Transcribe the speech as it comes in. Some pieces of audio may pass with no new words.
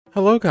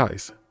Hello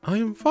guys, I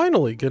am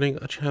finally getting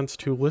a chance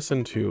to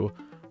listen to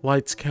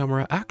Lights,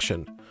 Camera,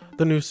 Action,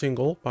 the new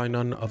single by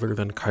none other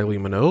than Kylie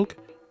Minogue,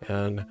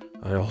 and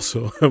I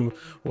also am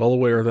well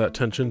aware that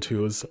Tension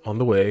 2 is on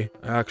the way.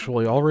 I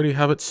actually already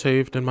have it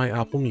saved in my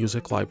Apple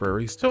Music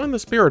library, so in the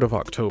spirit of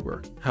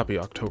October, happy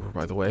October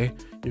by the way,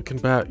 you can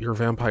bet your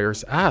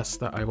vampire's ass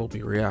that I will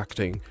be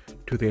reacting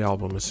to the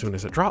album as soon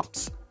as it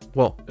drops.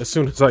 Well, as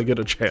soon as I get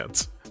a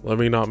chance. Let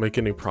me not make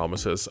any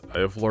promises. I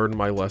have learned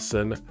my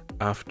lesson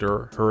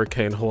after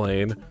Hurricane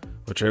Helene,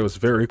 which I was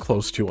very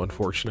close to,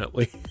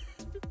 unfortunately.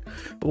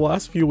 The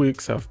last few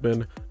weeks have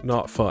been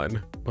not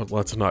fun, but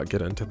let's not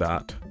get into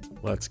that.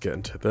 Let's get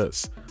into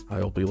this.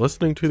 I'll be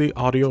listening to the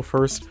audio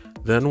first,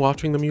 then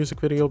watching the music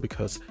video,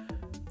 because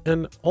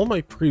in all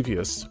my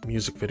previous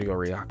music video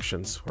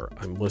reactions, where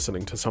I'm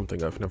listening to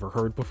something I've never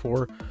heard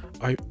before,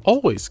 I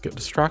always get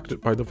distracted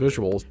by the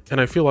visuals,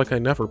 and I feel like I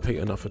never pay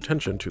enough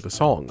attention to the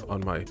song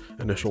on my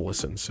initial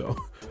listen, so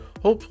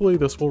hopefully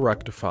this will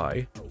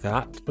rectify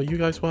that, but you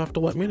guys will have to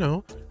let me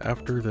know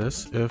after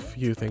this if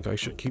you think I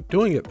should keep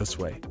doing it this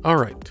way.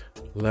 Alright,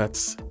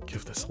 let's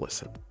give this a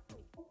listen.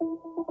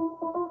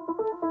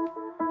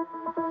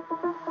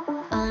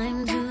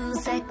 I'm 2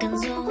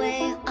 seconds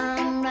away,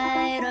 I'm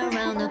right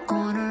around the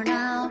corner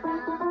now.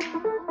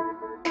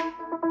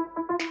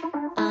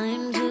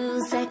 I'm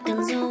 2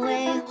 seconds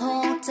away,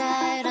 hold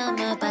tight, I'm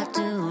about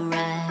to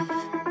arrive.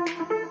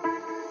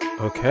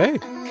 Okay.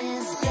 And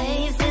this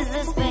place is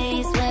the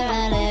space where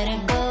I let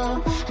it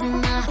go.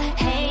 And I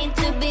hate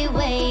to be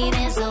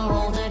waiting, so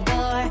hold the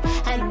door.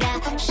 I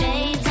got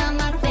shades on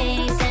my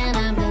face and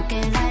I'm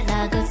looking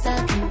like a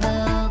fucking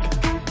Vogue.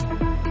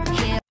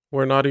 Here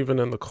We're not even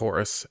in the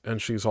chorus,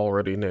 and she's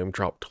already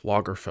name-dropped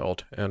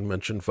Lagerfeld and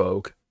mentioned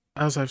Vogue.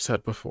 As I've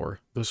said before,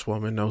 this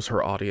woman knows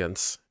her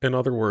audience. In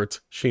other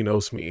words, she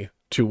knows me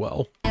too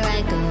well.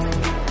 I go.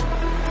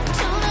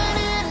 Tune it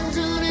in,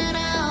 tune it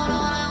out,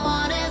 all I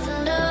want is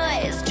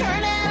noise.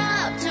 Turn it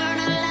up, turn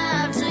it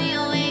loud, so you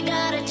ain't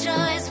got a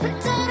choice. But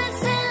don't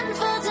it's in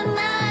for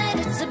tonight,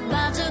 it's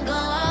about to go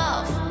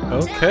off.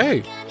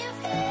 Okay. Can you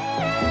feel?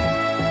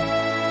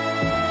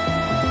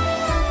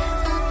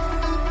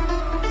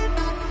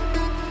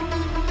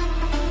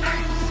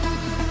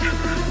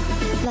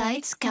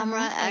 Lights,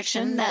 camera,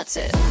 action, that's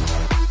it.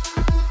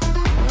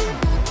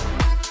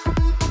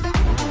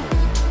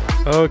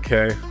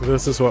 Okay,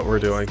 this is what we're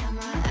doing.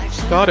 Camera,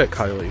 action. Got it,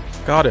 Kylie.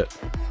 Got it.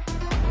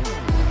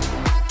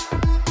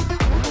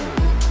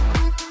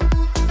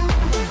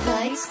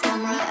 Lights,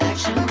 camera,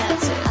 action,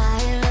 that's it.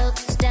 I look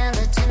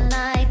stellar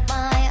tonight,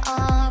 my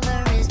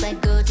armor is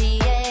like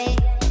Gautier.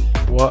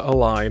 What a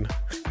line.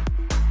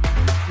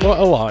 What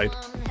a line.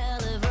 One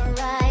hell of a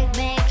ride,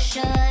 make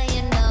sure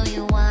you know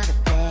you wanna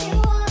pay.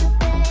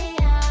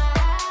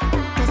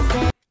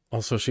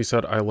 Also, she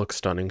said, I look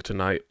stunning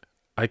tonight.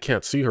 I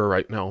can't see her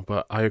right now,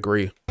 but I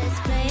agree. This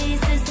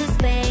place is the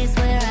space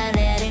where I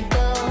let it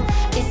go.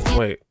 If you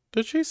Wait,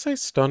 did she say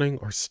stunning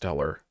or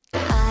stellar?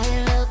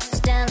 I look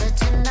stellar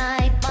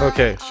tonight, my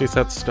Okay, she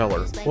said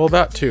stellar. Well,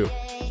 that too.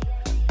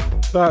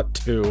 That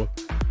too.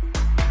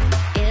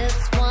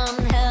 it's one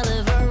hell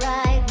of a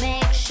ride,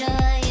 make sure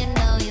you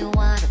know you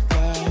wanna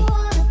pay.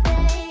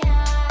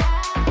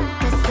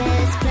 This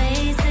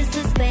place is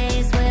the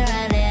space where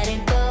I let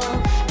it go.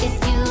 If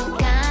you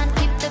can't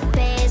keep the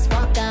pace,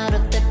 walk out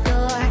of the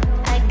door.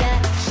 I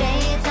got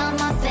shades on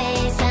my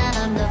face and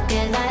I'm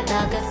looking like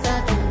a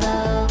fucking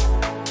Vogue.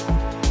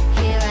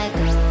 Here I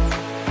go.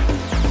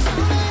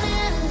 Tune it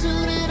in,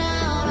 tune it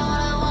out,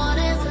 all I want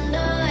is the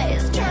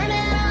noise. Turn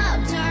it up,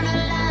 turn it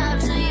loud,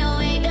 so you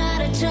ain't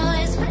got a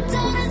choice. But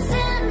don't it's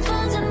in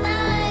for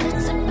tonight,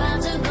 it's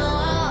about to go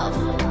off.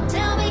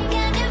 Tell me,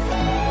 can you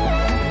feel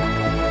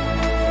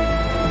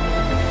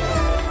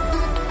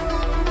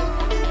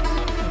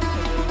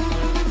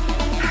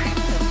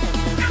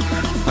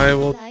I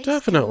will it?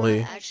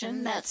 definitely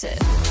Action, that's it.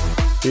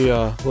 be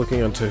looking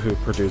into who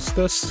produced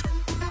this.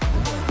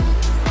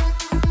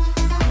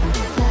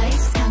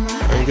 Lights, camera,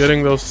 I'm action.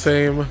 getting those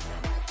same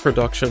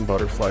production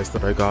butterflies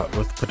that I got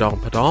with Padam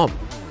Padam.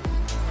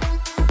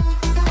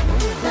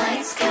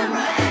 Lights, camera,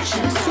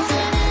 action. Tune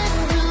it in,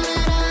 tune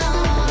it out,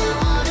 all I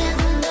want is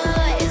the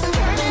noise.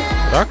 Turn it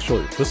up.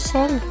 Actually, this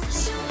song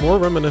is more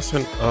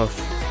reminiscent of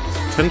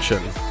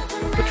Tension,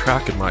 the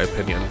track in my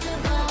opinion.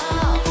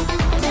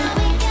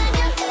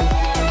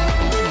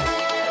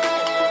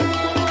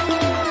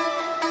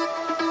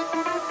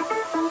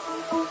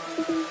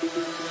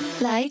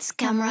 Lights,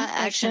 camera,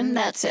 action,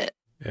 that's it.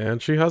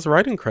 And she has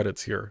writing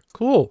credits here.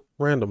 Cool.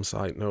 Random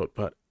side note,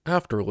 but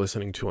after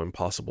listening to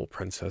Impossible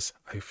Princess,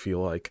 I feel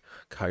like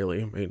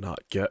Kylie may not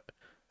get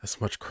as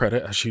much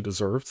credit as she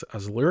deserves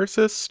as a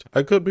lyricist.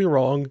 I could be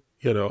wrong.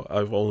 You know,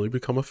 I've only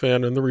become a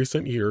fan in the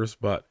recent years,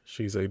 but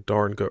she's a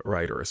darn good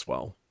writer as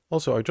well.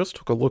 Also, I just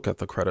took a look at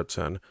the credits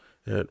and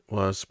it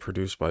was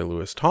produced by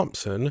Lewis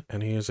Thompson,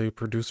 and he is a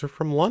producer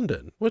from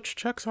London, which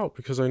checks out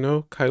because I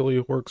know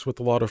Kylie works with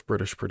a lot of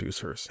British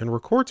producers and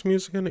records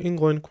music in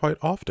England quite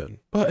often.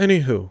 But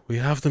anywho, we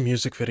have the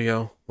music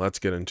video. Let's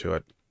get into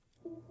it.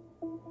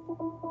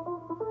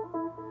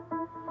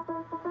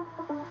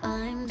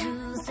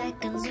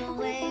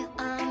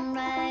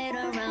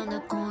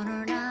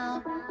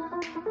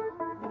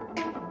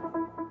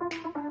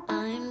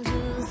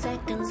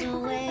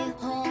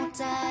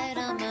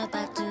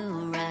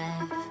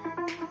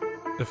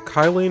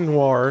 Kylie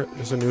Noir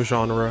is a new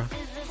genre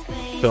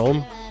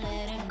film,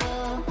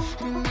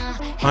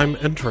 I'm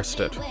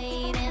interested.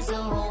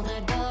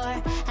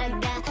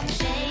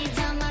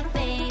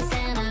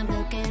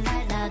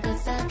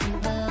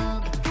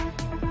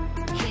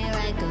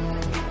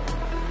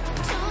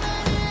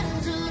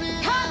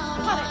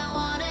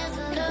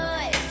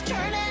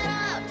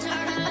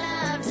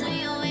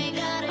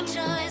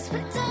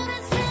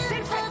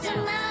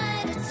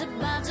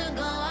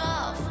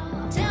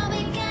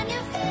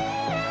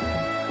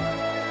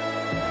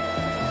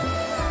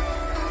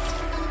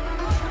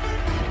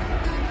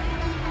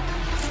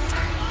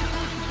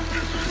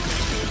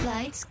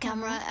 Lights,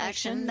 camera,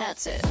 action,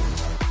 that's it.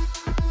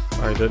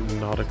 I did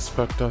not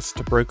expect us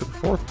to break the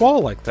fourth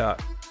wall like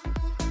that.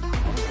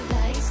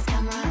 Lights,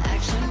 camera,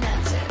 action,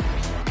 that's it.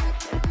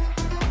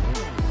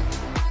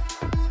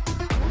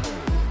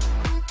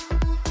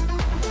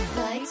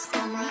 Lights,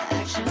 camera,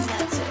 action,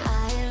 that's it.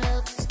 I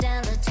look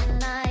stellar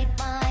tonight,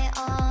 my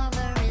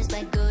armor is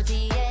like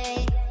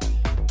Gautier.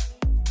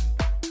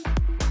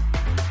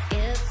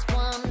 It's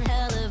one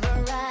hell of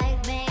a ride,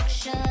 make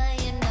sure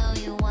you know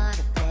you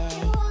wanna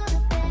pay.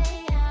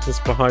 This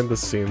behind the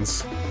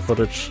scenes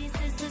footage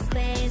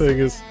thing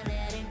is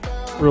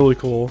really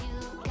cool.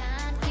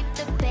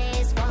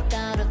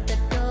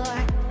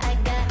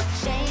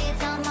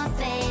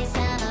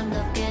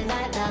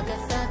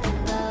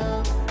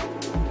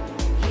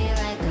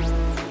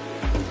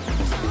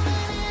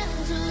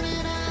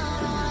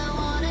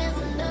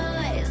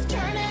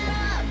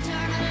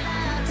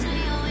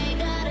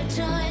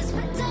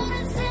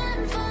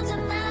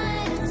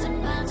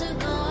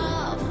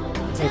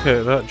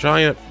 Okay, that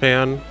giant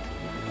fan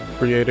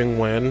creating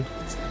wind,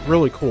 it's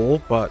really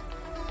cool, but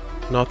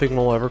nothing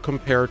will ever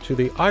compare to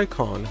the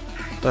icon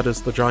that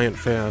is the giant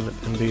fan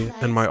in the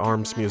In My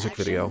Arms music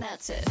video.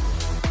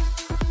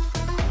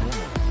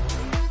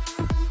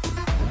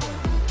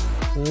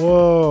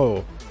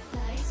 Whoa!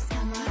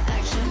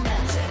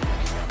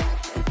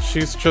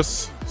 She's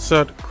just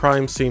said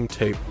crime scene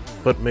tape,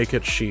 but make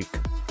it chic.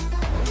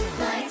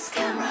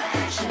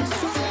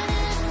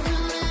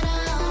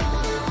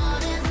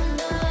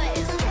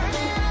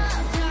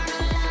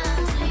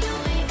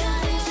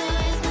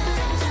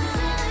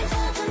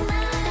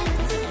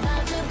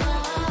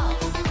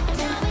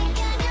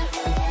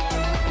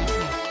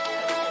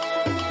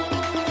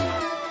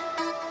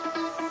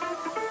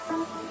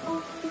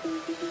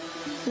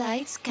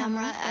 Lights,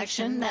 camera,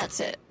 action, that's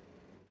it.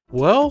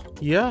 Well,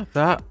 yeah,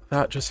 that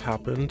just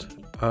happened.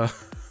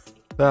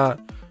 That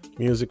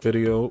music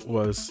video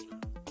was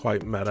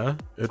quite meta.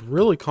 It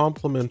really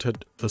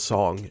complimented the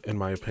song, in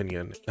my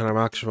opinion, and I'm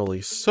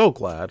actually so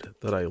glad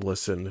that I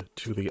listened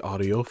to the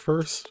audio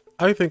first.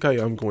 I think I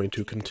am going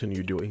to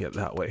continue doing it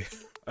that way.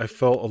 I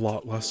felt a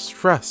lot less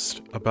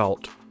stressed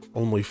about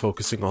only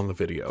focusing on the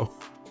video.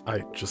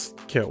 I just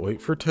can't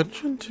wait for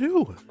Tension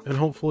 2, and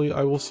hopefully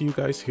I will see you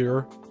guys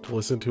here to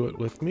listen to it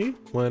with me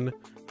when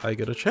I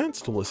get a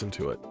chance to listen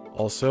to it.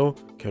 Also,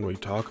 can we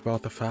talk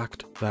about the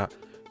fact that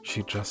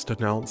she just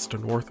announced a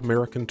North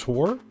American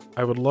tour?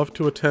 I would love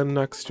to attend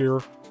next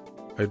year.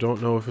 I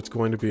don't know if it's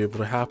going to be able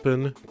to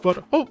happen,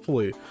 but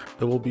hopefully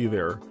it will be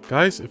there.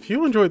 Guys, if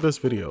you enjoyed this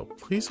video,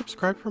 please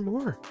subscribe for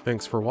more.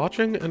 Thanks for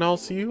watching, and I'll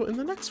see you in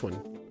the next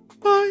one.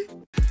 Bye!